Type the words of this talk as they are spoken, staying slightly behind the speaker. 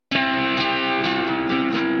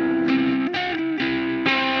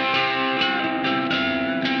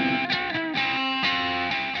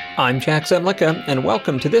I'm Jack Zemlicka, and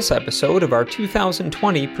welcome to this episode of our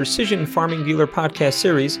 2020 Precision Farming Dealer podcast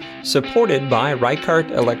series, supported by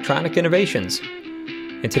Reichart Electronic Innovations.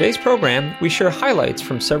 In today's program, we share highlights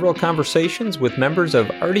from several conversations with members of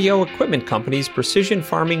RDO Equipment Company's precision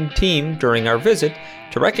farming team during our visit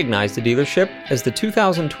to recognize the dealership as the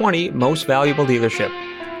 2020 Most Valuable Dealership.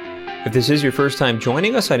 If this is your first time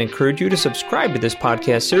joining us, I'd encourage you to subscribe to this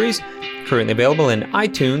podcast series, currently available in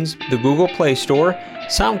iTunes, the Google Play Store,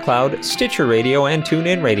 SoundCloud, Stitcher Radio, and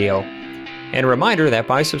TuneIn Radio. And a reminder that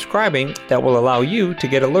by subscribing, that will allow you to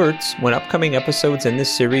get alerts when upcoming episodes in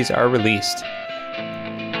this series are released.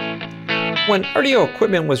 When RDO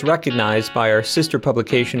Equipment was recognized by our sister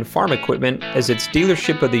publication Farm Equipment as its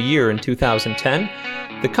Dealership of the Year in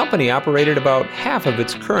 2010, the company operated about half of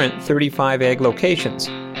its current 35 ag locations.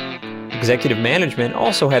 Executive management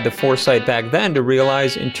also had the foresight back then to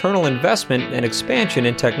realize internal investment and expansion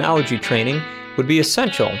in technology training would be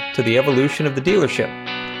essential to the evolution of the dealership.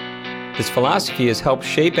 This philosophy has helped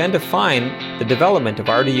shape and define the development of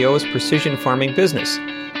RDO's precision farming business,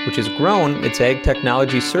 which has grown its ag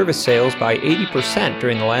technology service sales by 80%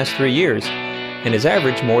 during the last 3 years and has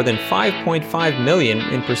averaged more than $5.5 million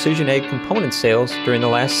in precision ag component sales during the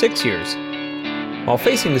last 6 years. While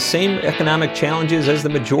facing the same economic challenges as the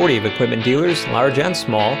majority of equipment dealers, large and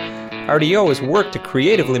small, RDO has worked to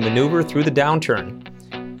creatively maneuver through the downturn.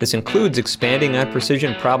 This includes expanding on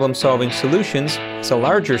precision problem-solving solutions as a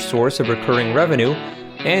larger source of recurring revenue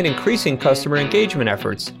and increasing customer engagement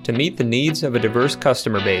efforts to meet the needs of a diverse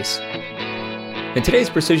customer base. In today's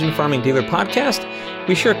Precision Farming Dealer podcast,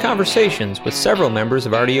 we share conversations with several members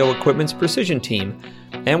of RDO Equipment's precision team,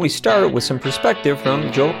 and we start with some perspective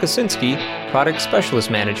from Joel Kosinski, Product Specialist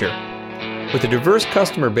Manager. With a diverse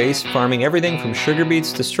customer base farming everything from sugar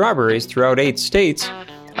beets to strawberries throughout 8 states,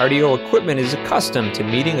 RDO Equipment is accustomed to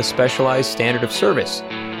meeting a specialized standard of service.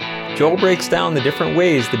 Joel breaks down the different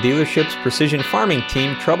ways the dealership's precision farming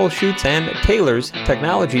team troubleshoots and tailors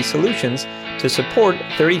technology solutions to support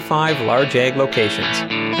 35 large ag locations.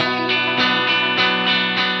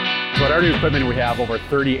 So at RDO Equipment, we have over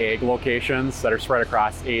 30 ag locations that are spread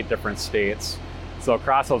across 8 different states. So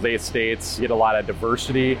across those 8 states, you get a lot of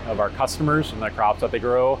diversity of our customers and the crops that they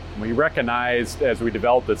grow. We recognized as we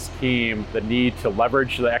developed this team the need to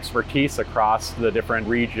leverage the expertise across the different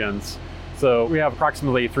regions. So we have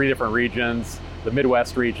approximately 3 different regions. The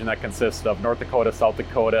Midwest region that consists of North Dakota, South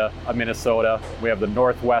Dakota, Minnesota. We have the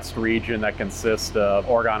Northwest region that consists of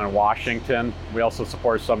Oregon and Washington. We also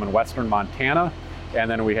support some in Western Montana. And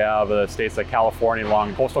then we have the states like California,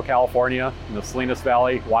 along coastal California, in the Salinas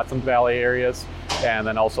Valley, Watson Valley areas, and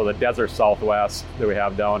then also the desert Southwest that we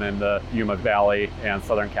have down in the Yuma Valley and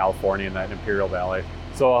Southern California in that Imperial Valley.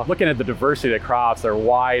 So looking at the diversity of the crops, they're a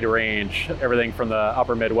wide range, everything from the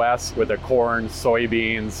upper Midwest with the corn,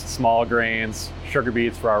 soybeans, small grains, sugar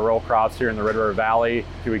beets for our row crops here in the Red River Valley.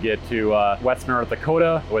 We get to West North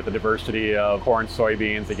Dakota with a diversity of corn,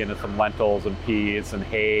 soybeans, again, some lentils and peas and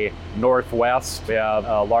hay. Northwest, we have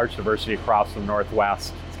a large diversity of crops from the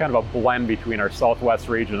Northwest. It's kind of a blend between our Southwest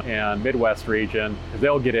region and Midwest region.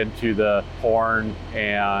 They'll get into the corn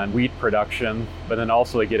and wheat production, but then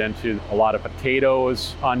also they get into a lot of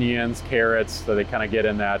potatoes, onions, carrots, so they kind of get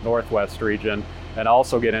in that Northwest region. And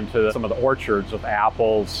also get into some of the orchards of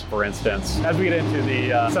apples, for instance. As we get into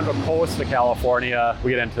the central coast of California,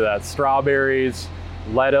 we get into that strawberries,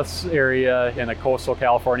 lettuce area in the coastal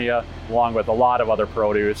California, along with a lot of other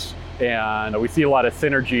produce. And we see a lot of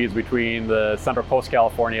synergies between the central coast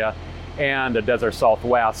California and the desert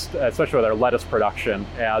Southwest, especially with our lettuce production,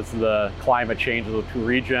 as the climate changes the 2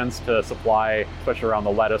 regions to supply, especially around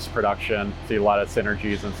the lettuce production. See a lot of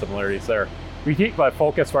synergies and similarities there. We keep a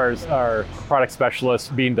focus as far as our product specialists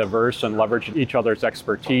being diverse and leveraging each other's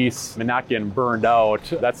expertise and not getting burned out.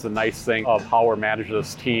 That's the nice thing of how we're managing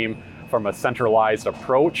this team from a centralized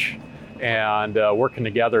approach and working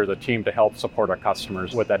together as a team to help support our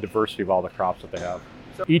customers with that diversity of all the crops that they have.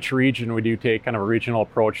 Each region, we do take kind of a regional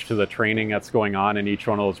approach to the training that's going on in each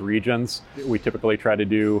one of those regions. We typically try to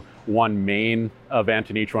do one main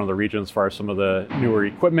event in each one of the regions as far as some of the newer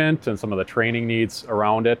equipment and some of the training needs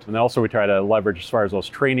around it. And also we try to leverage as far as those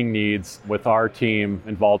training needs with our team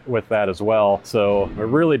involved with that as well. So we're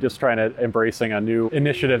really just trying to embracing a new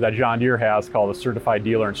initiative that John Deere has called the Certified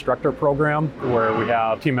Dealer Instructor Program, where we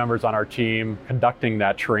have team members on our team conducting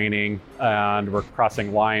that training, and we're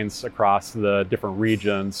crossing lines across the different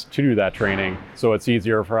regions to do that training. So it's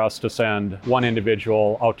easier for us to send one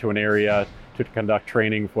individual out to an area to conduct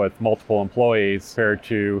training with multiple employees compared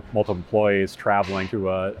to multiple employees traveling to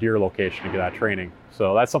a Deere location to get that training.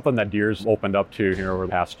 So that's something that Deere's opened up to here over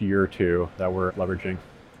the past year or two that we're leveraging.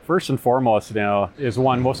 First and foremost, is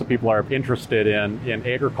one most of the people are interested in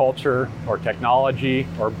agriculture or technology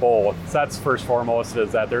or both. So that's first and foremost,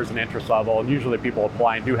 is that there's an interest level, and usually people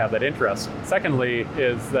applying do have that interest. Secondly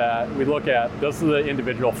is that we look at, does the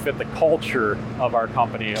individual fit the culture of our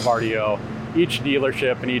company, of RDO? Each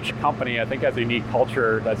dealership and each company, I think, has a unique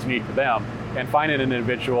culture that's unique to them. And finding an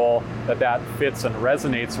individual that fits and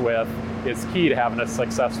resonates with is key to having a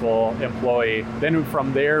successful employee. Then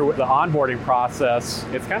from there, the onboarding process,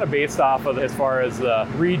 it's kind of based off of as far as the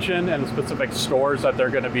region and the specific stores that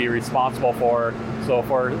they're going to be responsible for. So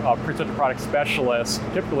for a precision product specialist,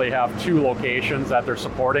 typically have 2 locations that they're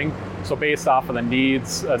supporting. So based off of the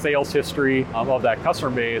needs, sales history of that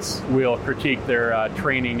customer base, we'll critique their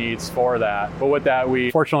training needs for that. But with that,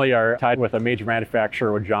 we fortunately are tied with a major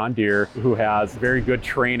manufacturer with John Deere, who has very good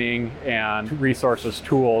training and resources,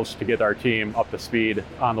 tools to get our team up to speed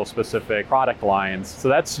on those specific product lines. So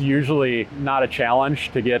that's usually not a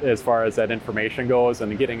challenge to get as far as that information goes,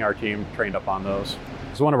 and getting our team trained up on those.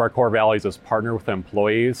 So one of our core values is partner with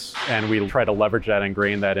employees, and we try to leverage that and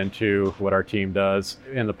ingrain that into what our team does.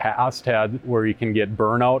 In the past, had where you can get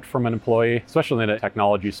burnout from an employee, especially in the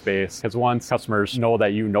technology space, because once customers know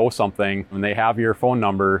that you know something and they have your phone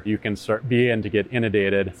number, you can start begin to get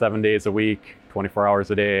inundated 7 days a week, 24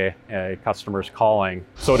 hours a day, customers calling.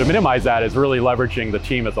 So to minimize that is really leveraging the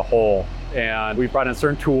team as a whole. And we've brought in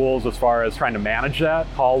certain tools as far as trying to manage that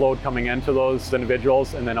call load coming into those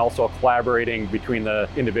individuals, and then also collaborating between the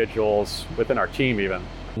individuals within our team even.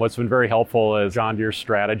 What's been very helpful is John Deere's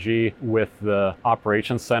strategy with the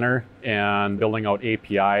operations center and building out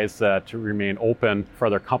APIs that remain open for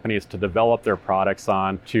other companies to develop their products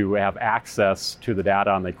on, to have access to the data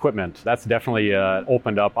on the equipment. That's definitely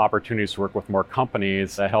opened up opportunities to work with more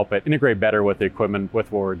companies that help it integrate better with the equipment,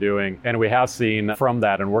 with what we're doing. And we have seen from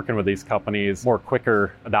that and working with these companies more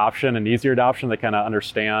quicker adoption and easier adoption. They kind of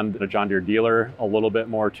understand the John Deere dealer a little bit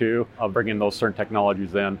more too, of bringing those certain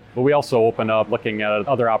technologies in. But we also open up looking at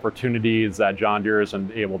other opportunities that John Deere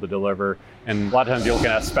isn't able to deliver. And a lot of times you're looking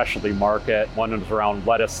at a specialty market. One is around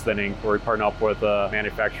lettuce thinning, where we partner up with a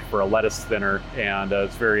manufacturer for a lettuce thinner, and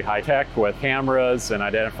it's very high tech with cameras and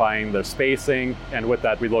identifying the spacing. And with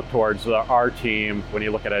that, we look towards our team when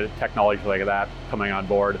you look at a technology like that coming on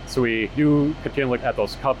board. So we do continue to look at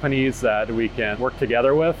those companies that we can work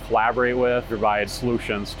together with, collaborate with, provide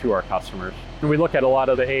solutions to our customers. And we look at a lot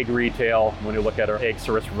of the ag retail. When you look at our ag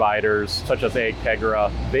service providers, such as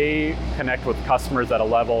AgTegra, they connect with customers at a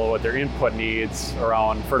level with their input needs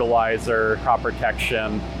around fertilizer, crop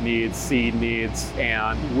protection needs, seed needs,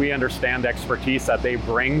 and we understand the expertise that they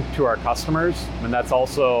bring to our customers, and that's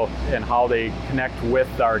also in how they connect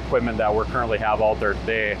with our equipment that we currently have out there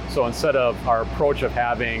today. So instead of our approach of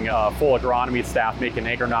having a full agronomy staff making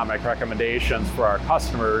agronomic recommendations for our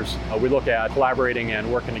customers, we look at collaborating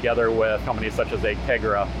and working together with companies such as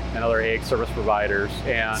AgTegra and other ag service providers.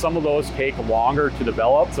 And some of those take longer to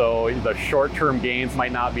develop, so the short-term gains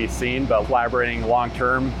might not be seen, but collaborating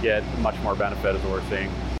long-term get much more benefit as we're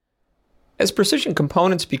seeing. As precision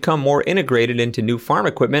components become more integrated into new farm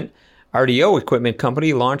equipment, RDO Equipment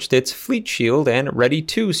Company launched its Fleet Shield and Ready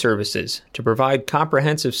 2 services to provide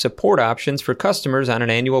comprehensive support options for customers on an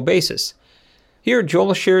annual basis. Here,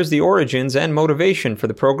 Joel shares the origins and motivation for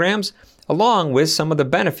the programs, along with some of the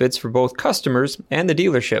benefits for both customers and the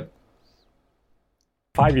dealership.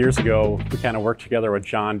 5 years ago, we kind of worked together with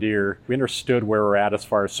John Deere. We understood where we're at as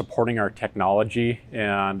far as supporting our technology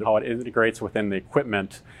and how it integrates within the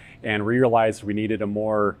equipment, and we realized we needed a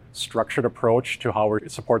more structured approach to how we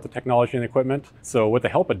support the technology and the equipment. So with the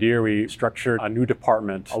help of Deere, we structured a new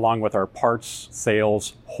department along with our parts,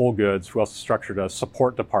 sales, whole goods. We also structured a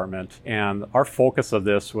support department. And our focus of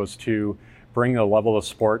this was to bring a level of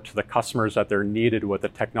support to the customers that they're needed with the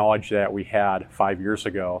technology that we had 5 years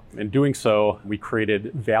ago. In doing so, we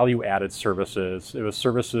created value-added services. It was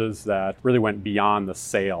services that really went beyond the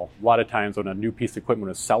sale. A lot of times when a new piece of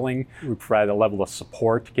equipment is selling, we provide a level of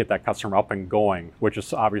support to get that customer up and going, which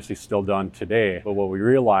is obviously still done today. But what we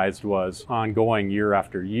realized was ongoing year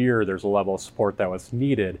after year, there's a level of support that was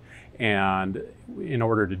needed. And in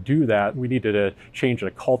order to do that, we needed to change the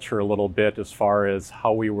culture a little bit as far as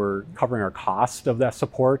how we were covering our cost of that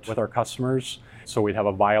support with our customers, so we'd have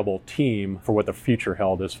a viable team for what the future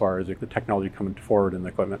held as far as the technology coming forward in the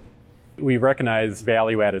equipment. We recognize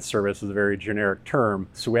value-added service as a very generic term,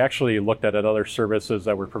 so we actually looked at other services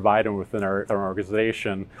that we're providing within our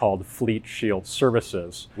organization called Fleet Shield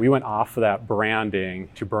Services. We went off of that branding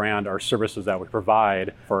to brand our services that we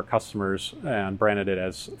provide for our customers and branded it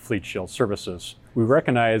as Fleet Shield Services. We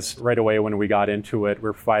recognized right away when we got into it,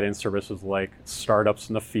 we're providing services like startups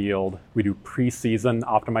in the field. We do pre-season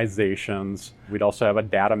optimizations. We'd also have a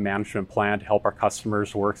data management plan to help our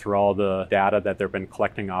customers work through all the data that they've been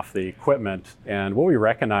collecting off the equipment. And what we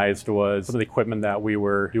recognized was some of the equipment that we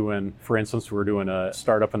were doing, for instance, we were doing a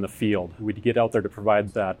startup in the field. We'd get out there to provide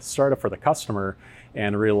that startup for the customer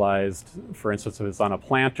and realized, for instance, if it's on a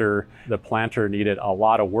planter, the planter needed a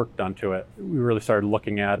lot of work done to it. We really started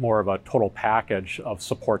looking at more of a total package of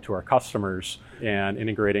support to our customers and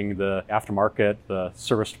integrating the aftermarket, the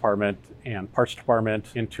service department, and parts department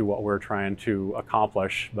into what we're trying to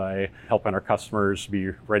accomplish by helping our customers be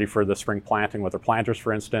ready for the spring planting with their planters,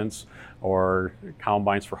 for instance, or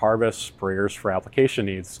combines for harvest, sprayers for application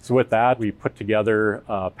needs. So with that, we put together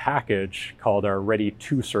a package called our Ready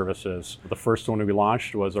To services. The first one we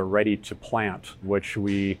launched was a Ready To Plant, which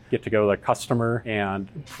we get together with a customer and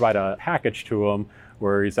provide a package to them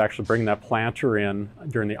where he's actually bringing that planter in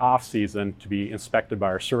during the off season to be inspected by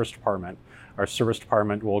our service department. Our service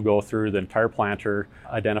department will go through the entire planter,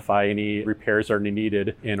 identify any repairs that are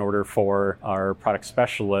needed in order for our product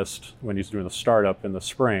specialist, when he's doing the startup in the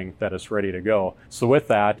spring, that is ready to go. So with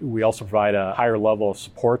that, we also provide a higher level of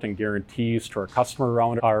support and guarantees to our customer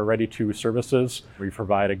around our Ready To services. We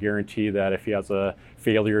provide a guarantee that if he has a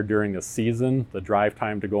failure during the season, the drive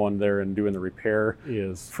time to go in there and doing the repair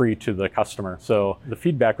is free to the customer. So the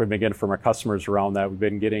feedback we've been getting from our customers around that, we've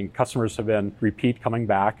been getting, customers have been repeat coming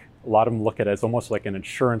back. A lot of them look at it as almost like an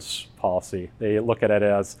insurance policy. They look at it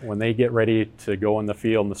as when they get ready to go in the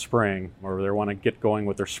field in the spring, or they want to get going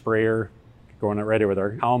with their sprayer, going ready with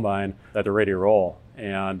their combine, that they're ready to roll.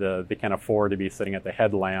 And they can't afford to be sitting at the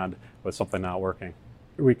headland with something not working.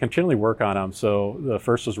 We continually work on them. So the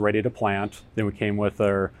first was Ready To Plant. Then we came with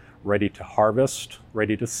our Ready To Harvest,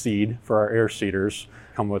 Ready To Seed for our air seeders.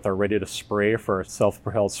 Come with our Ready To Spray for our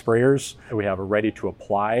self-propelled sprayers. We have a Ready To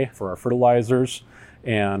Apply for our fertilizers,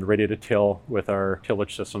 and Ready To Till with our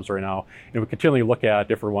tillage systems right now. And we continually look at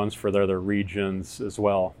different ones for the other regions as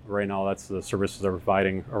well. Right now, that's the services they're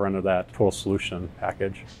providing around that total solution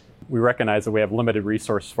package. We recognize that we have limited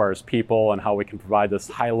resources as far as people and how we can provide this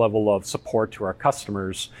high level of support to our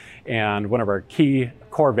customers. And one of our key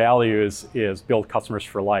core values is build customers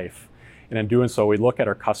for life. And in doing so, we look at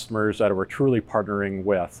our customers that we're truly partnering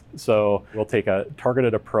with. So we'll take a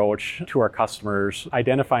targeted approach to our customers,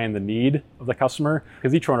 identifying the need of the customer,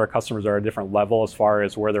 because each one of our customers are at a different level as far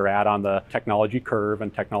as where they're at on the technology curve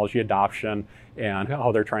and technology adoption and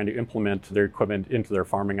how they're trying to implement their equipment into their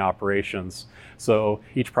farming operations. So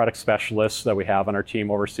each product specialist that we have on our team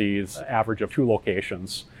oversees an average of 2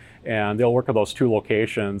 locations. And they'll work at those 2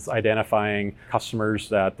 locations, identifying customers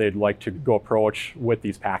that they'd like to go approach with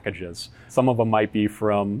these packages. Some of them might be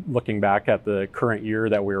from looking back at the current year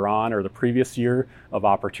that we were on or the previous year of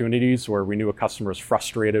opportunities where we knew a customer was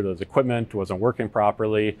frustrated with his equipment, wasn't working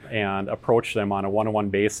properly, and approach them on a one-on-one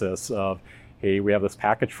basis of, hey, we have this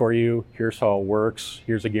package for you, here's how it works,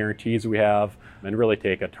 here's the guarantees we have, and really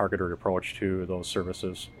take a targeted approach to those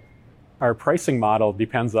services. Our pricing model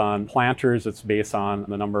depends on planters. It's based on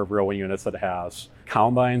the number of row units that it has.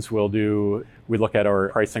 Combines we look at our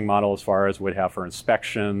pricing model as far as we'd have for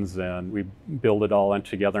inspections, and we build it all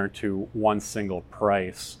together into one single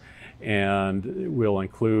price. And we'll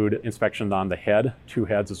include inspections on the head, 2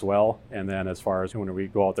 heads as well. And then as far as when we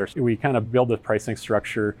go out there, we kind of build the pricing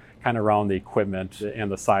structure kind of around the equipment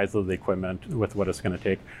and the size of the equipment with what it's going to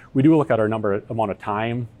take. We do look at our amount of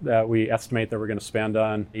time that we estimate that we're going to spend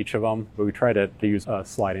on each of them, but we try to use a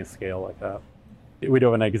sliding scale like that. We do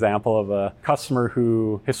have an example of a customer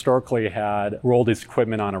who historically had rolled his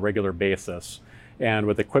equipment on a regular basis. And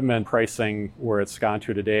with equipment pricing where it's gone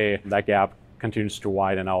to today, that gap continues to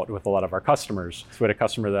widen out with a lot of our customers. So we had a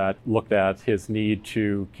customer that looked at his need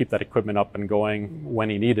to keep that equipment up and going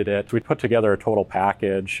when he needed it. So we put together a total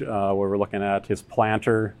package where we're looking at his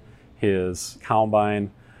planter, his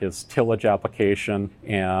combine, his tillage application,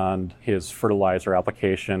 and his fertilizer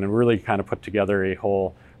application, and really kind of put together a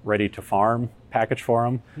whole Ready To Farm package for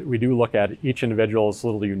them. We do look at each individual's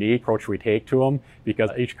little unique approach we take to them because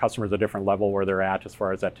each customer is a different level where they're at as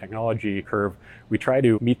far as that technology curve. We try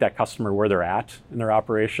to meet that customer where they're at in their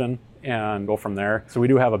operation and go from there. So we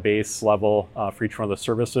do have a base level for each one of the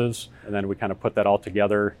services, and then we kind of put that all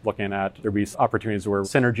together, looking at there'll be opportunities where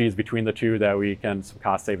synergies between the two that we can, some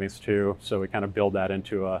cost savings too. So we kind of build that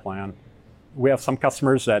into a plan. We have some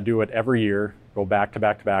customers that do it every year, go back to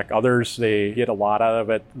back to back. Others, they get a lot out of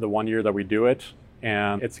it the one year that we do it,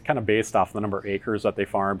 And it's kind of based off the number of acres that they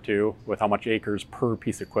farm too, with how much acres per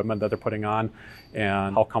piece of equipment that they're putting on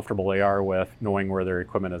and how comfortable they are with knowing where their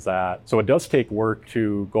equipment is at. So it does take work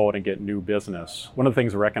to go out and get new business. One of the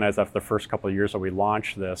things we recognized after the first couple of years that we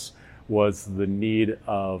launched this was the need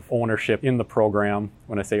of ownership in the program.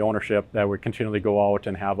 When I say ownership, that we continually go out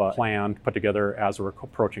and have a plan put together as we're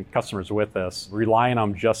approaching customers with this. Relying on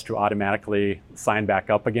them just to automatically sign back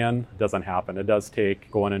up again doesn't happen. It does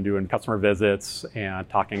take going and doing customer visits and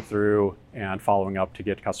talking through and following up to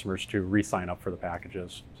get customers to re-sign up for the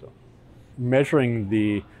packages. So, measuring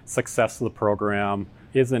the success of the program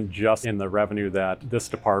isn't just in the revenue that this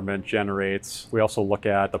department generates. We also look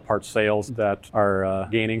at the part sales that are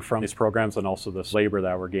gaining from these programs and also this labor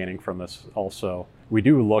that we're gaining from this also. We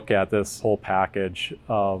do look at this whole package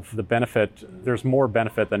of the benefit. There's more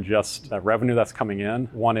benefit than just that revenue that's coming in.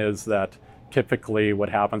 One is that typically what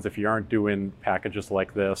happens if you aren't doing packages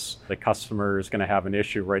like this, the customer is going to have an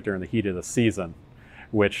issue right during the heat of the season,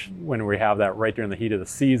 which when we have that right during the heat of the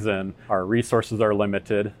season, our resources are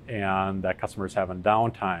limited and that customer's having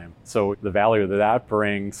downtime. So the value that that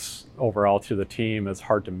brings overall to the team is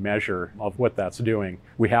hard to measure of what that's doing.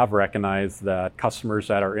 We have recognized that customers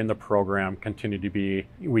that are in the program continue to be,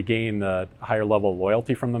 we gain a higher level of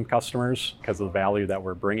loyalty from them customers because of the value that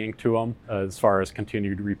we're bringing to them as far as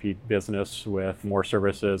continued repeat business with more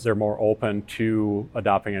services. They're more open to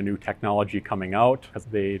adopting a new technology coming out because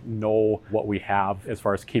they know what we have as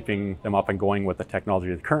far as keeping them up and going with the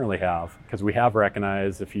technology they currently have. Because we have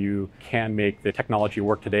recognized if you can make the technology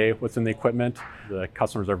work today, what's in the equipment, the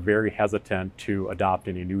customers are very hesitant to adopt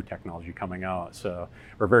any new technology coming out. So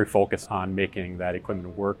we're very focused on making that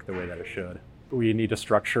equipment work the way that it should. We need to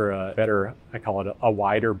structure a better, I call it a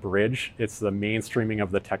wider bridge. It's the mainstreaming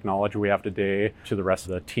of the technology we have today to the rest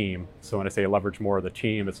of the team. So when I say leverage more of the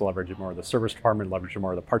team, it's leverage more of the service department, leverage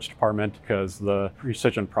more of the parts department, because the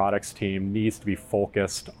precision products team needs to be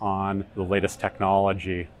focused on the latest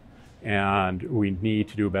technology. And we need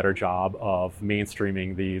to do a better job of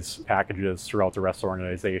mainstreaming these packages throughout the rest of the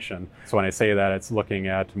organization. So when I say that, it's looking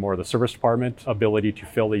at more of the service department ability to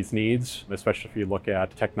fill these needs, especially if you look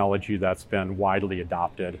at technology that's been widely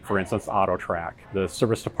adopted. For instance, AutoTrack. The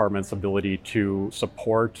service department's ability to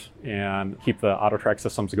support and keep the AutoTrack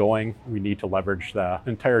systems going, we need to leverage the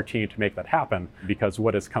entire team to make that happen, because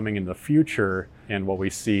what is coming in the future and what we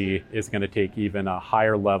see is going to take even a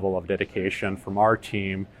higher level of dedication from our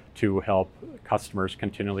team to help customers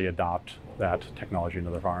continually adopt that technology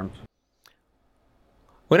into their farms.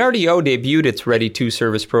 When RDO debuted its Ready 2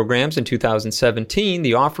 service programs in 2017,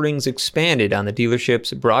 the offerings expanded on the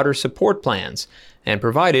dealership's broader support plans and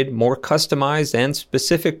provided more customized and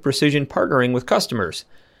specific precision partnering with customers.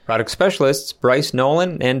 Product specialists Bryce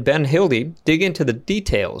Nolan and Ben Hildy dig into the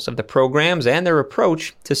details of the programs and their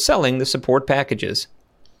approach to selling the support packages.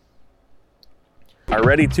 Our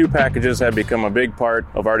Ready 2 packages have become a big part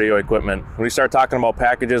of RDO equipment. When we start talking about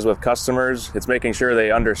packages with customers, it's making sure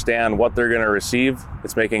they understand what they're going to receive.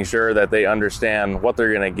 It's making sure that they understand what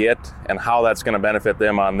they're going to get and how that's going to benefit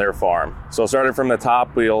them on their farm. So starting from the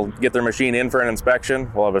top, we'll get their machine in for an inspection.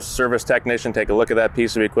 We'll have a service technician take a look at that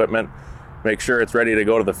piece of equipment, make sure it's ready to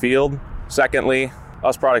go to the field. Secondly,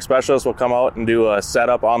 us product specialists will come out and do a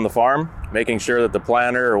setup on the farm, making sure that the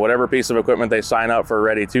planter or whatever piece of equipment they sign up for a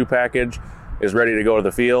Ready 2 package is ready to go to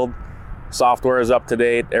the field. Software is up to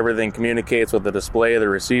date, everything communicates with the display of the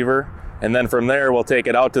receiver, and then from there we'll take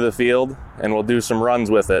it out to the field and we'll do some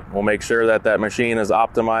runs with it. We'll make sure that that machine is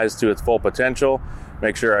optimized to its full potential,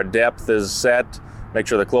 make sure our depth is set, make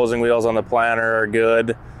sure the closing wheels on the planter are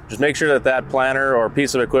good. Just make sure that that planter or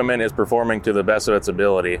piece of equipment is performing to the best of its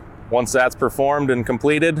ability. Once that's performed and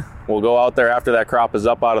completed, we'll go out there after that crop is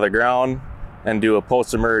up out of the ground and do a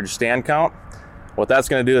post-emerge stand count. What that's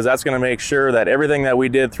going to do is that's going to make sure that everything that we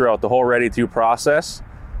did throughout the whole Ready 2 process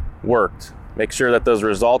worked. Make sure that those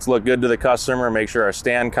results look good to the customer, make sure our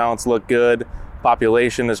stand counts look good,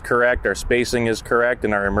 population is correct, our spacing is correct,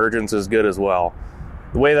 and our emergence is good as well.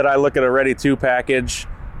 The way that I look at a Ready 2 package,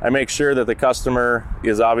 I make sure that the customer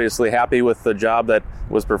is obviously happy with the job that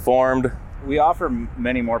was performed. We offer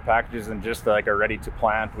many more packages than just like a Ready to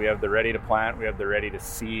Plant. We have the Ready to Plant, we have the Ready to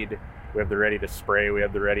Seed, we have the Ready to Spray, we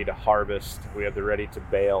have the Ready to Harvest, we have the Ready to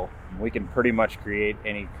Bale. We can pretty much create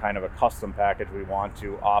any kind of a custom package we want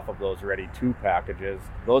to off of those Ready 2 packages.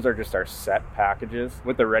 Those are just our set packages.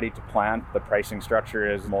 With the Ready to Plant, the pricing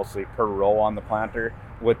structure is mostly per row on the planter.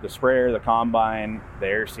 with the sprayer, the combine, the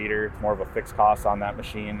air seeder, it's more of a fixed cost on that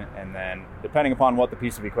machine. And then depending upon what the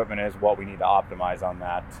piece of equipment is, what we need to optimize on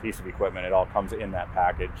that piece of equipment, it all comes in that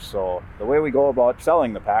package. So the way we go about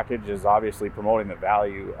selling the package is obviously promoting the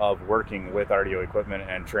value of working with RDO equipment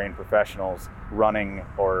and trained professionals running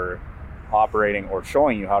or operating or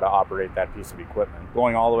showing you how to operate that piece of equipment.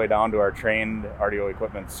 Going all the way down to our trained RDO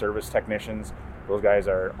equipment service technicians. Those guys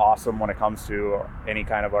are awesome when it comes to any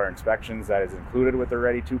kind of our inspections that is included with the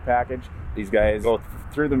Ready To package. These guys go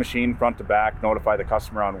through the machine front to back, notify the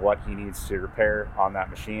customer on what he needs to repair on that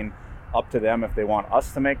machine. Up to them if they want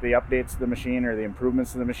us to make the updates to the machine or the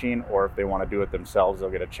improvements to the machine, or if they want to do it themselves, they'll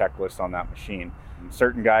get a checklist on that machine.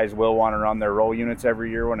 Certain guys will want to run their row units every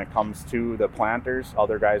year when it comes to the planters.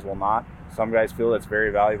 Other guys will not. Some guys feel it's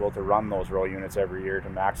very valuable to run those row units every year to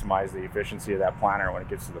maximize the efficiency of that planter when it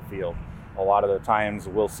gets to the field. A lot of the times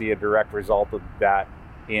we'll see a direct result of that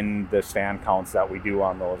in the stand counts that we do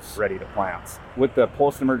on those Ready To plants. With the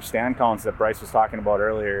post-emerge stand counts that Bryce was talking about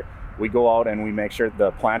earlier, we go out and we make sure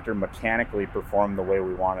the planter mechanically performed the way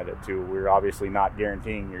we wanted it to. We're obviously not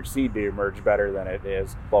guaranteeing your seed to emerge better than it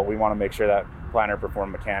is, but we want to make sure that planter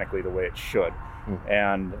performed mechanically the way it should.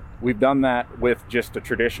 And we've done that with just a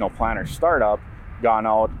traditional planter startup, gone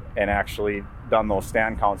out and actually done those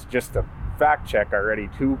stand counts just to fact check our Ready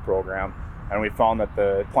To program. And we found that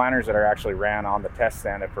the planters that are actually ran on the test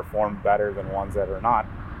stand have performed better than ones that are not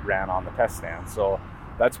ran on the test stand. So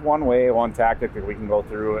that's one way, one tactic that we can go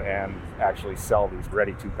through and actually sell these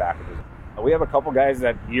Ready To packages. We have a couple guys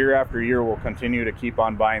that year after year will continue to keep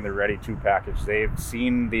on buying the Ready To package. They've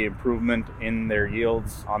seen the improvement in their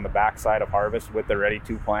yields on the backside of harvest with the Ready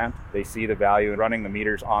To plant. They see the value in running the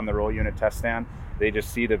meters on the row unit test stand. They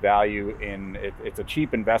just see the value in it. It's a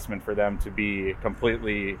cheap investment for them to be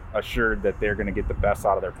completely assured that they're going to get the best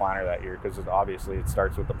out of their planter that year, because obviously it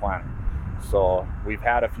starts with the planter. So we've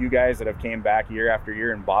had a few guys that have came back year after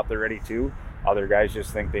year and bought the Ready To. Other guys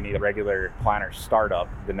just think they need a regular planter startup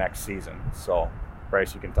the next season. So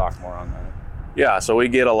Bryce, you can talk more on that. Yeah, so we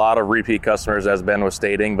get a lot of repeat customers, as Ben was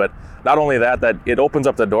stating, but not only that it opens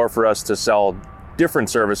up the door for us to sell different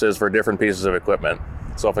services for different pieces of equipment.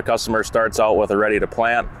 So if a customer starts out with a Ready To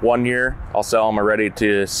plant one year, I'll sell them a Ready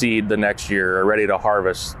To seed the next year or Ready To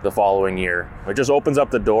harvest the following year. It just opens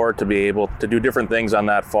up the door to be able to do different things on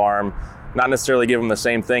that farm, not necessarily give them the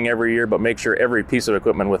same thing every year, but make sure every piece of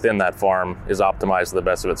equipment within that farm is optimized to the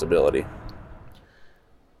best of its ability.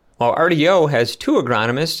 While RDO has 2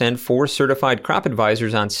 agronomists and 4 certified crop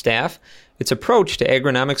advisors on staff, its approach to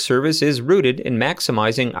agronomic service is rooted in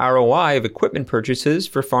maximizing ROI of equipment purchases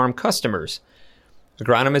for farm customers.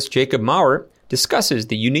 Agronomist Jacob Maurer discusses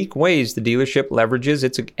the unique ways the dealership leverages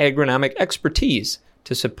its agronomic expertise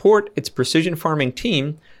to support its precision farming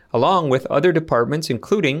team, along with other departments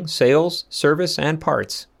including sales, service, and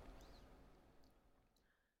parts.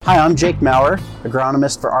 Hi, I'm Jake Maurer,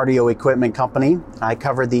 agronomist for RDO Equipment Company. I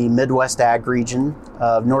cover the Midwest Ag region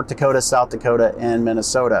of North Dakota, South Dakota, and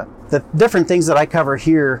Minnesota. The different things that I cover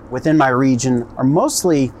here within my region are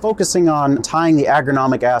mostly focusing on tying the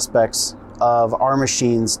agronomic aspects of our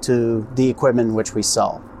machines to the equipment in which we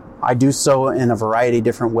sell. I do so in a variety of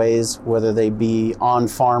different ways, whether they be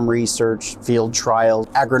on-farm research, field trials,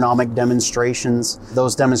 agronomic demonstrations.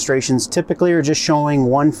 Those demonstrations typically are just showing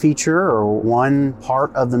one feature or one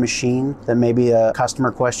part of the machine that maybe a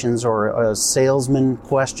customer questions or a salesman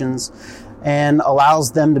questions, and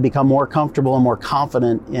allows them to become more comfortable and more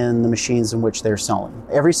confident in the machines in which they're selling.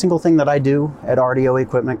 Every single thing that I do at RDO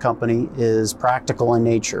Equipment Company is practical in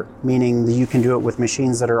nature, meaning that you can do it with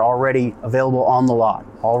machines that are already available on the lot,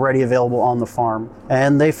 already available on the farm.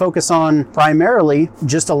 And they focus on primarily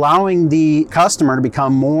just allowing the customer to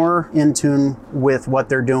become more in tune with what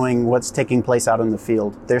they're doing, what's taking place out in the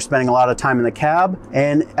field. They're spending a lot of time in the cab,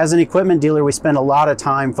 and as an equipment dealer, we spend a lot of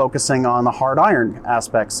time focusing on the hard iron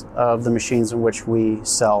aspects of the machines in which we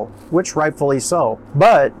sell, which rightfully so.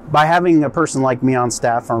 But by having a person like me on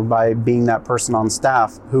staff, or by being that person on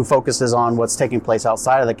staff who focuses on what's taking place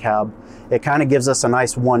outside of the cab, it kind of gives us a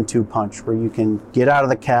nice 1-2 punch where you can get out of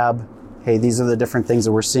the cab. Hey, these are the different things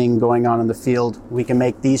that we're seeing going on in the field. We can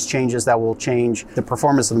make these changes that will change the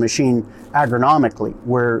performance of the machine agronomically,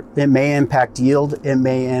 where it may impact yield, it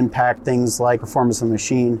may impact things like performance of the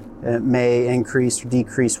machine, it may increase or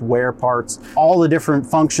decrease wear parts. All the different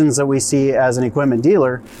functions that we see as an equipment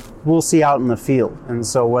dealer, we'll see out in the field. And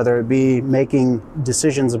so whether it be making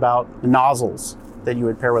decisions about the nozzles that you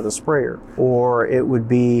would pair with a sprayer, or it would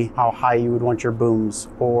be how high you would want your booms,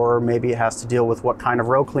 or maybe it has to deal with what kind of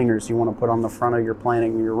row cleaners you want to put on the front of your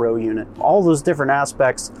planting or your row unit. All those different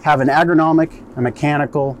aspects have an agronomic, a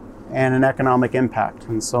mechanical, and an economic impact.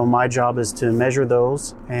 And so my job is to measure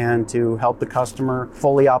those and to help the customer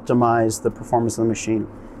fully optimize the performance of the machine.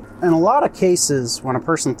 In a lot of cases, when a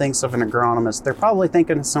person thinks of an agronomist, they're probably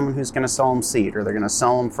thinking of someone who's going to sell them seed, or they're going to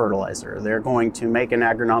sell them fertilizer. They're going to make an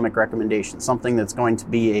agronomic recommendation, something that's going to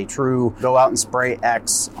be a true go out and spray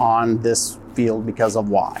X on this field because of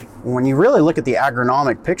Y. When you really look at the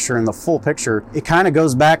agronomic picture and the full picture, it kind of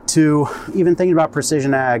goes back to even thinking about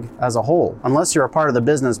precision ag as a whole. Unless you're a part of the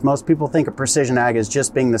business, most people think of precision ag as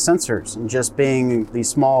just being the sensors and just being the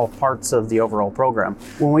small parts of the overall program.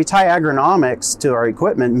 When we tie agronomics to our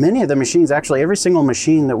equipment, many of the machines, actually every single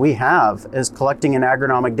machine that we have, is collecting an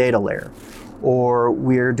agronomic data layer, or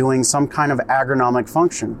we're doing some kind of agronomic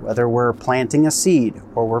function, whether we're planting a seed,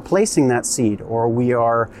 or we're placing that seed, or we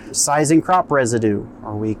are sizing crop residue,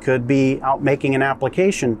 or we could be out making an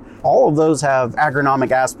application. All of those have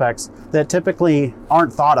agronomic aspects that typically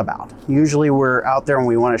aren't thought about. Usually we're out there and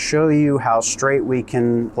we want to show you how straight we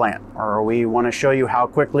can plant, or we want to show you how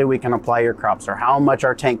quickly we can apply your crops, or how much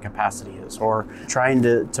our tank capacity is, or trying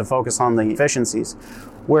to focus on the efficiencies.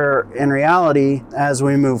 Where in reality, as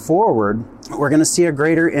we move forward, we're going to see a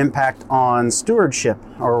greater impact on stewardship,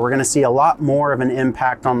 or we're going to see a lot more of an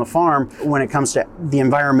impact on the farm when it comes to the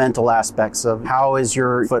environmental aspects of how is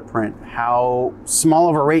your footprint, how small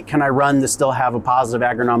of a rate can I run to still have a positive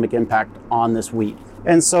agronomic impact on this wheat.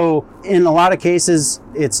 And so in a lot of cases,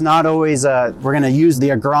 it's not always we're going to use the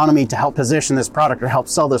agronomy to help position this product or help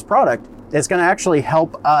sell this product. It's going to actually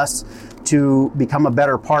help us to become a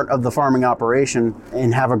better part of the farming operation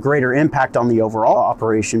and have a greater impact on the overall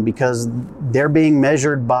operation, because they're being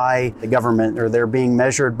measured by the government, or they're being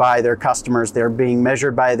measured by their customers, they're being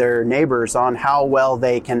measured by their neighbors on how well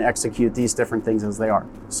they can execute these different things as they are.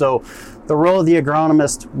 So the role of the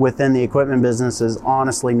agronomist within the equipment business is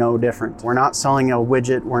honestly no different. We're not selling a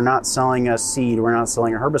widget, we're not selling a seed, we're not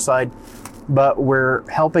selling a herbicide, but we're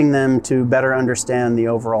helping them to better understand the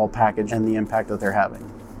overall package and the impact that they're having.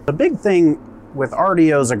 The big thing with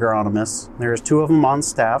RDO's agronomists, there's two of them on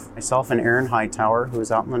staff, myself and Aaron Hightower, who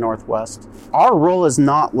is out in the Northwest. Our role is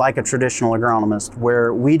not like a traditional agronomist,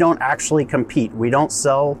 where we don't actually compete. We don't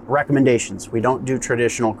sell recommendations. We don't do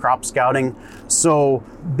traditional crop scouting. So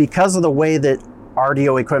because of the way that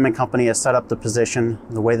RDO Equipment Company has set up the position,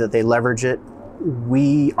 the way that they leverage it,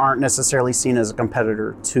 we aren't necessarily seen as a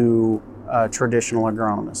competitor to a traditional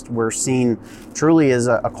agronomist. We're seen truly as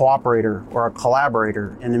a cooperator or a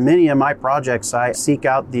collaborator. And in many of my projects, I seek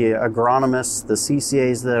out the agronomists, the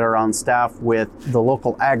CCAs that are on staff with the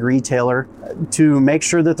local ag retailer to make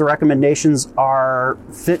sure that the recommendations are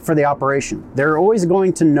fit for the operation. They're always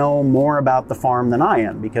going to know more about the farm than I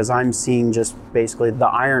am, because I'm seeing just basically the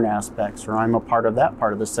iron aspects, or I'm a part of that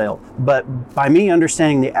part of the sale. But by me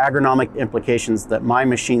understanding the agronomic implications that my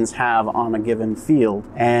machines have on a given field,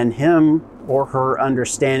 and him or her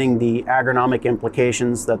understanding the agronomic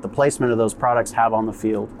implications that the placement of those products have on the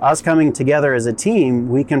field, us coming together as a team,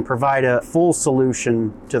 we can provide a full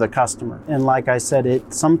solution to the customer. And like I said,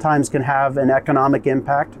 it sometimes can have an economic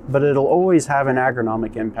impact, but it'll always have an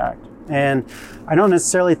agronomic impact. And I don't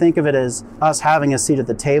necessarily think of it as us having a seat at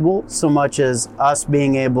the table so much as us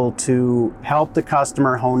being able to help the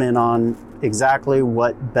customer hone in on exactly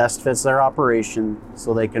what best fits their operation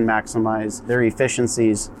so they can maximize their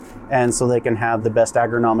efficiencies and so they can have the best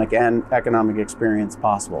agronomic and economic experience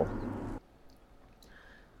possible.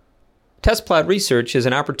 Test plot research is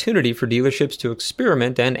an opportunity for dealerships to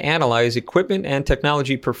experiment and analyze equipment and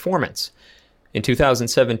technology performance. In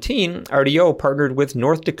 2017, RDO partnered with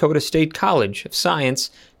North Dakota State College of Science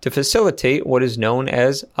to facilitate what is known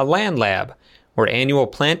as a land lab, where annual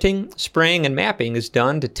planting, spraying, and mapping is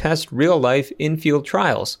done to test real-life in-field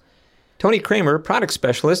trials. Tony Kramer, product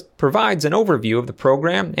specialist, provides an overview of the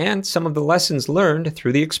program and some of the lessons learned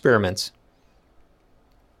through the experiments.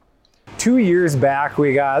 2 years back,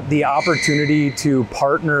 we got the opportunity to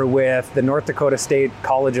partner with the North Dakota State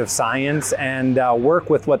College of Science and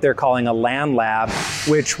work with what they're calling a land lab,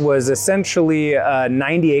 which was essentially a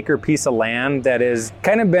 90-acre piece of land that has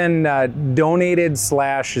kind of been donated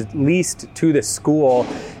 / leased to the school.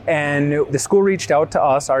 And the school reached out to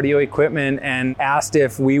us, RDO Equipment, and asked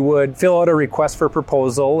if we would fill out a request for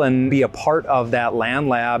proposal and be a part of that land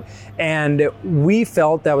lab. And we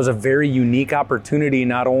felt that was a very unique opportunity,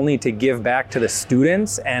 not only to give back to the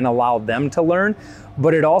students and allow them to learn,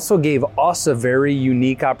 but it also gave us a very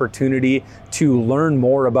unique opportunity to learn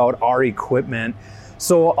more about our equipment.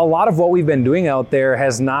 So a lot of what we've been doing out there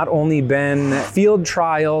has not only been field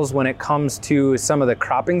trials when it comes to some of the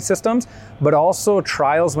cropping systems, but also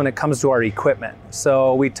trials when it comes to our equipment.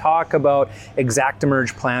 So we talk about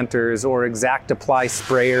ExactEmerge planters or ExactApply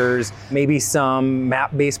sprayers, maybe some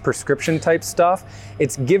map-based prescription type stuff.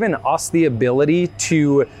 It's given us the ability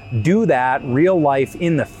to do that real life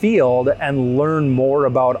in the field and learn more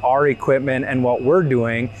about our equipment and what we're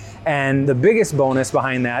doing. And the biggest bonus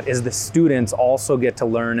behind that is the students also get to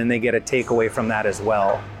learn and they get a takeaway from that as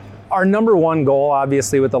well. Our number one goal,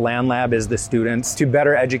 obviously, with the Land Lab is the students, to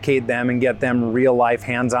better educate them and get them real life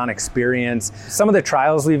hands-on experience. Some of the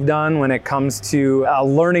trials we've done when it comes to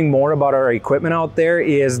learning more about our equipment out there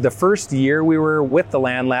is the first year we were with the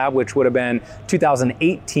Land Lab, which would have been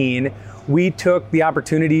 2018, we took the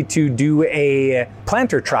opportunity to do a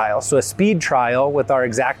planter trial, so a speed trial with our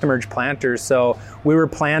ExactEmerge planters. So we were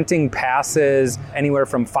planting passes anywhere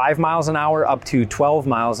from 5 miles an hour up to 12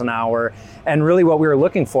 miles an hour. And really what we were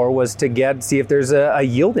looking for was to see if there's a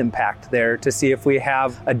yield impact there, to see if we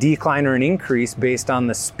have a decline or an increase based on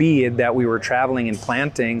the speed that we were traveling and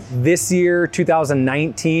planting. This year,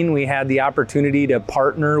 2019, we had the opportunity to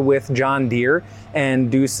partner with John Deere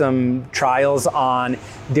and do some trials on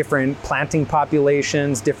different planting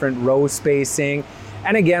populations, different row spacing.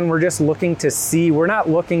 And again, we're just looking to see, we're not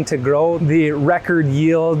looking to grow the record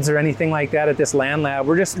yields or anything like that at this Land Lab.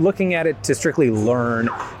 We're just looking at it to strictly learn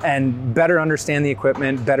and better understand the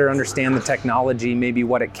equipment, better understand the technology, maybe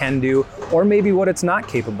what it can do, or maybe what it's not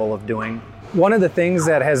capable of doing. One of the things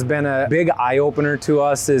that has been a big eye-opener to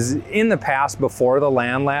us is in the past, before the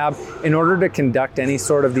Land Lab, in order to conduct any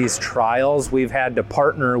sort of these trials, we've had to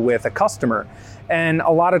partner with a customer. And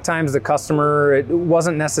a lot of times the customer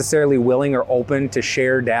wasn't necessarily willing or open to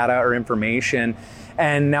share data or information.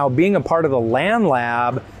 And now being a part of the Land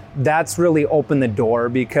Lab, that's really opened the door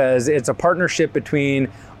because it's a partnership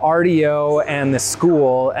between RDO and the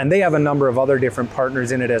school, and they have a number of other different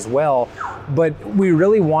partners in it as well. But we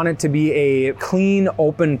really want it to be a clean,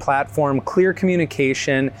 open platform, clear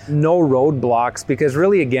communication, no roadblocks, because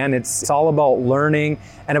really, again, it's all about learning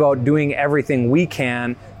and about doing everything we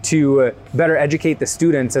can to better educate the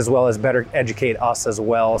students as well as better educate us as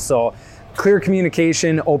well. So clear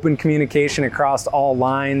communication, open communication across all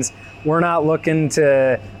lines. We're not looking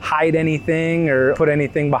to hide anything or put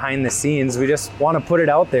anything behind the scenes. We just want to put it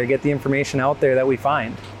out there, get the information out there that we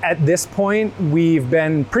find. At this point, we've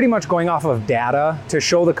been pretty much going off of data to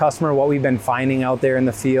show the customer what we've been finding out there in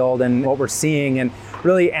the field and what we're seeing, and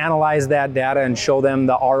really analyze that data and show them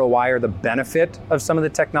the ROI or the benefit of some of the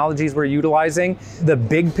technologies we're utilizing. The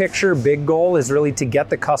big picture, big goal is really to get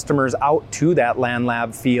the customers out to that Land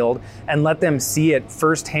Lab field and let them see it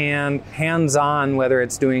firsthand, hands-on, whether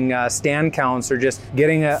it's doing stand counts or just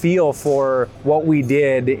getting a feel for what we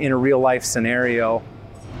did in a real life scenario.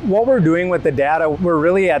 What we're doing with the data, we're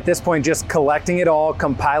really at this point just collecting it all,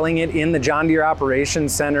 compiling it in the John Deere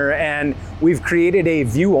Operations Center, and we've created a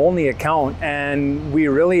view-only account, and we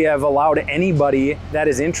really have allowed anybody that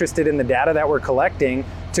is interested in the data that we're collecting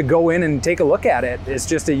to go in and take a look at it. It's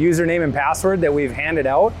just a username and password that we've handed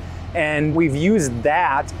out, and we've used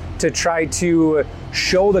that to try to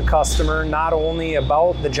show the customer not only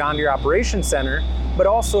about the John Deere Operations Center, but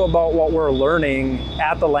also about what we're learning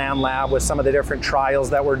at the Land Lab with some of the different trials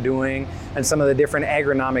that we're doing and some of the different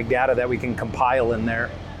agronomic data that we can compile in there.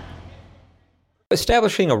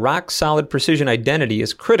 Establishing a rock-solid precision identity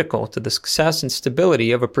is critical to the success and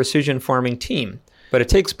stability of a precision farming team, but it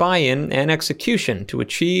takes buy-in and execution to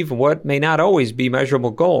achieve what may not always be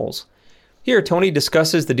measurable goals. Here, Tony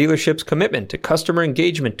discusses the dealership's commitment to customer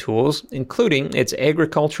engagement tools, including its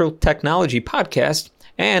agricultural technology podcast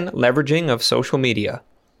and leveraging of social media.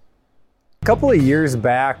 A couple of years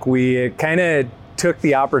back, we kind of took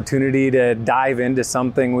the opportunity to dive into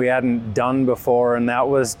something we hadn't done before, and that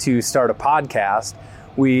was to start a podcast.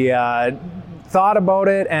 We thought about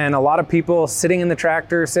it, and a lot of people sitting in the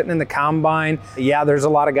tractor, sitting in the combine. Yeah, there's a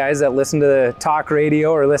lot of guys that listen to talk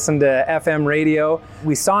radio or listen to FM radio.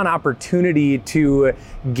 We saw an opportunity to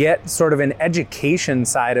get sort of an education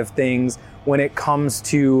side of things when it comes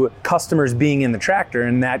to customers being in the tractor,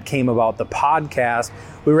 and that came about the podcast.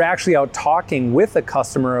 We were actually out talking with a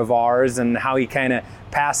customer of ours and how he kind of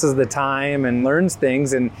passes the time and learns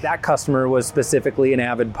things, and that customer was specifically an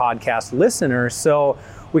avid podcast listener. So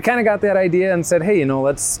we kind of got that idea and said, hey,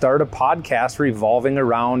 let's start a podcast revolving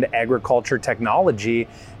around agriculture technology,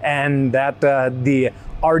 and that the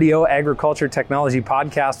RDO Agriculture Technology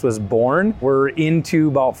Podcast was born. We're into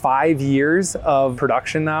about 5 years of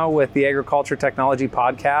production now with the Agriculture Technology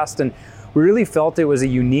Podcast, and we really felt it was a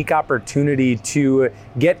unique opportunity to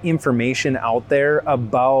get information out there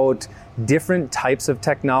about different types of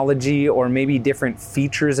technology or maybe different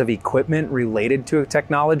features of equipment related to a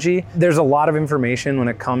technology. There's a lot of information when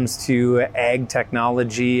it comes to ag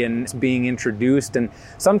technology and it's being introduced, and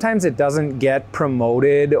sometimes it doesn't get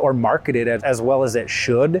promoted or marketed as well as it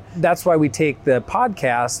should. That's why we take the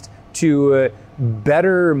podcast to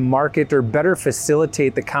better market or better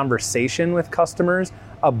facilitate the conversation with customers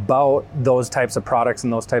about those types of products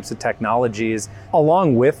and those types of technologies.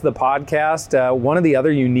 Along with the podcast, one of the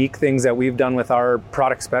other unique things that we've done with our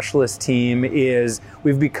product specialist team is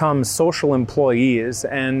we've become social employees.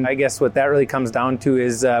 And I guess what that really comes down to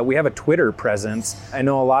is we have a Twitter presence. I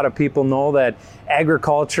know a lot of people know that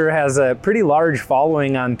agriculture has a pretty large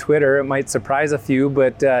following on Twitter. It might surprise a few,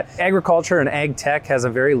 but agriculture and ag tech has a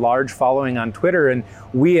very large following on Twitter. And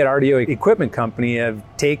we at RDO Equipment Company have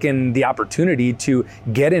taken the opportunity to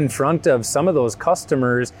get in front of some of those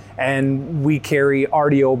customers, and we carry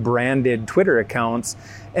RDO branded Twitter accounts.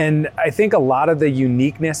 And I think a lot of the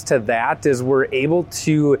uniqueness to that is we're able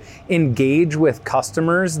to engage with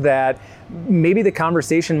customers that maybe the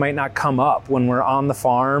conversation might not come up when we're on the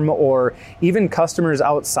farm, or even customers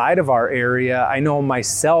outside of our area. I know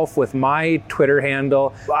myself with my Twitter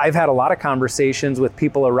handle, I've had a lot of conversations with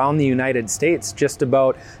people around the United States just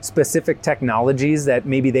about specific technologies that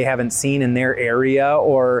maybe they haven't seen in their area,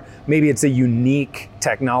 or maybe it's a unique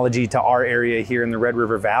technology to our area here in the Red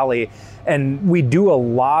River Valley. And we do a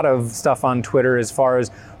lot of stuff on Twitter as far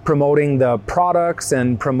as promoting the products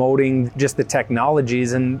and promoting just the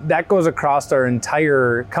technologies. And that goes across our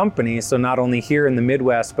entire company. So not only here in the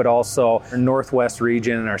Midwest, but also our Northwest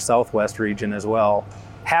region and our Southwest region as well.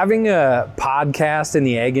 Having a podcast in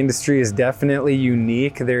the ag industry is definitely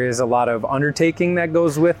unique. There is a lot of undertaking that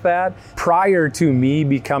goes with that. Prior to me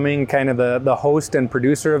becoming kind of the host and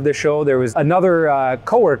producer of the show, there was another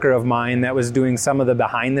coworker of mine that was doing some of the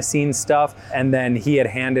behind the scenes stuff. And then he had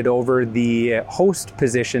handed over the host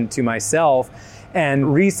position to myself.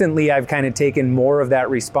 And recently I've kind of taken more of that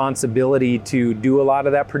responsibility to do a lot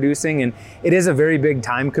of that producing. And it is a very big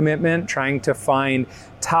time commitment trying to find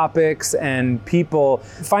topics and people.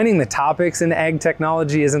 Finding the topics in ag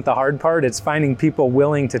technology isn't the hard part. It's finding people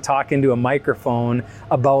willing to talk into a microphone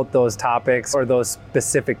about those topics or those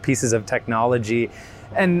specific pieces of technology.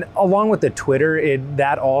 And along with the Twitter,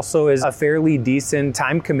 that also is a fairly decent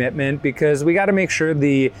time commitment, because we got to make sure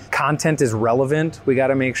the content is relevant. We got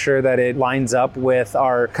to make sure that it lines up with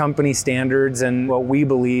our company standards and what we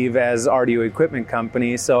believe as RDO Equipment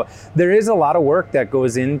Company. So there is a lot of work that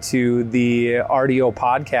goes into the RDO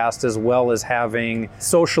podcast, as well as having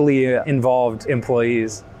socially involved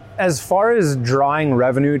employees. As far as drawing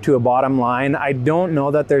revenue to a bottom line, I don't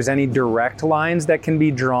know that there's any direct lines that can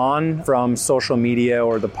be drawn from social media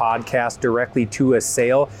or the podcast directly to a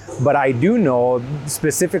sale. But I do know,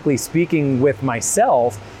 specifically speaking with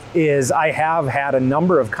myself, is I have had a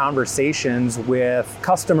number of conversations with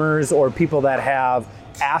customers or people that have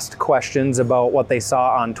asked questions about what they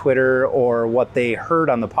saw on Twitter or what they heard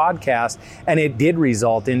on the podcast, and it did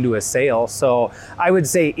result into a sale. So I would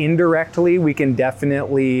say indirectly, we can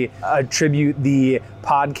definitely attribute the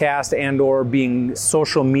podcast and or being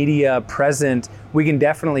social media present. We can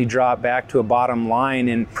definitely draw it back to a bottom line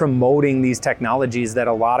in promoting these technologies that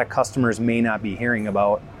a lot of customers may not be hearing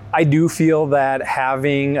about. I do feel that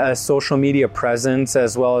having a social media presence,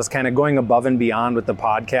 as well as kind of going above and beyond with the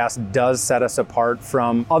podcast, does set us apart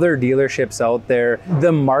from other dealerships out there.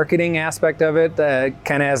 The marketing aspect of it,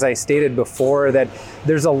 kind of as I stated before, that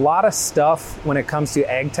there's a lot of stuff when it comes to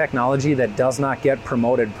ag technology that does not get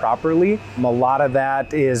promoted properly. A lot of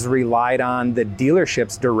that is relied on the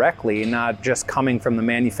dealerships directly, not just coming from the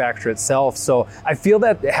manufacturer itself. So I feel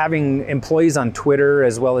that having employees on Twitter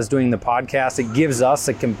as well as doing the podcast, it gives us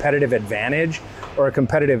a competitive advantage or a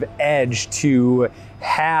competitive edge to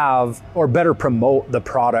have or better promote the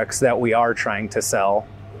products that we are trying to sell.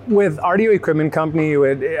 With RDO Equipment Company,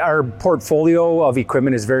 our portfolio of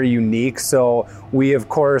equipment is very unique. So we, of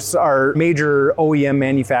course, our major OEM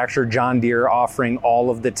manufacturer, John Deere, offering all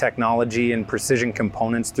of the technology and precision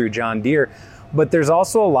components through John Deere. But there's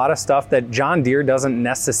also a lot of stuff that John Deere doesn't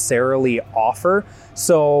necessarily offer.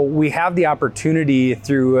 So we have the opportunity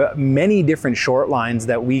through many different short lines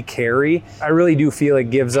that we carry. I really do feel it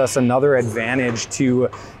gives us another advantage to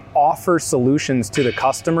offer solutions to the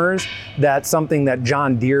customers. That's something that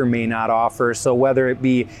John Deere may not offer. So whether it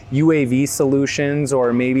be UAV solutions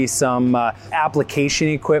or maybe some application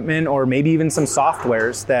equipment or maybe even some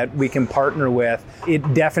softwares that we can partner with,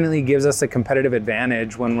 it definitely gives us a competitive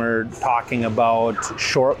advantage when we're talking about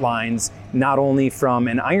short lines, not only from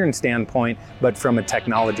an iron standpoint, but from a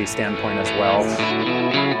technology standpoint as well.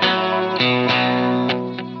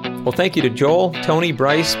 Well, thank you to Joel, Tony,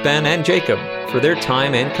 Bryce, Ben, and Jacob for their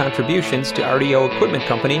time and contributions to RDO Equipment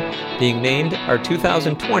Company being named our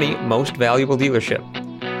 2020 Most Valuable Dealership.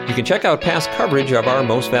 You can check out past coverage of our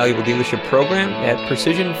Most Valuable Dealership program at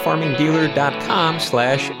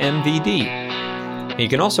precisionfarmingdealer.com/MVD. And you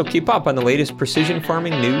can also keep up on the latest precision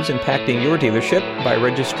farming news impacting your dealership by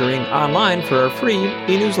registering online for our free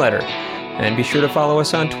e-newsletter. And be sure to follow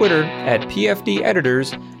us on Twitter at PFD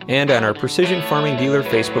Editors and on our Precision Farming Dealer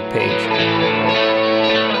Facebook page.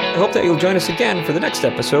 I hope that you'll join us again for the next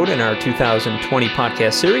episode in our 2020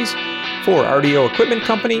 podcast series. For RDO Equipment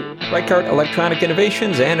Company, Reichart Electronic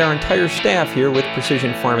Innovations, and our entire staff here with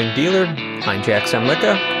Precision Farming Dealer, I'm Jack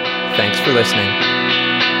Zemlicka. Thanks for listening.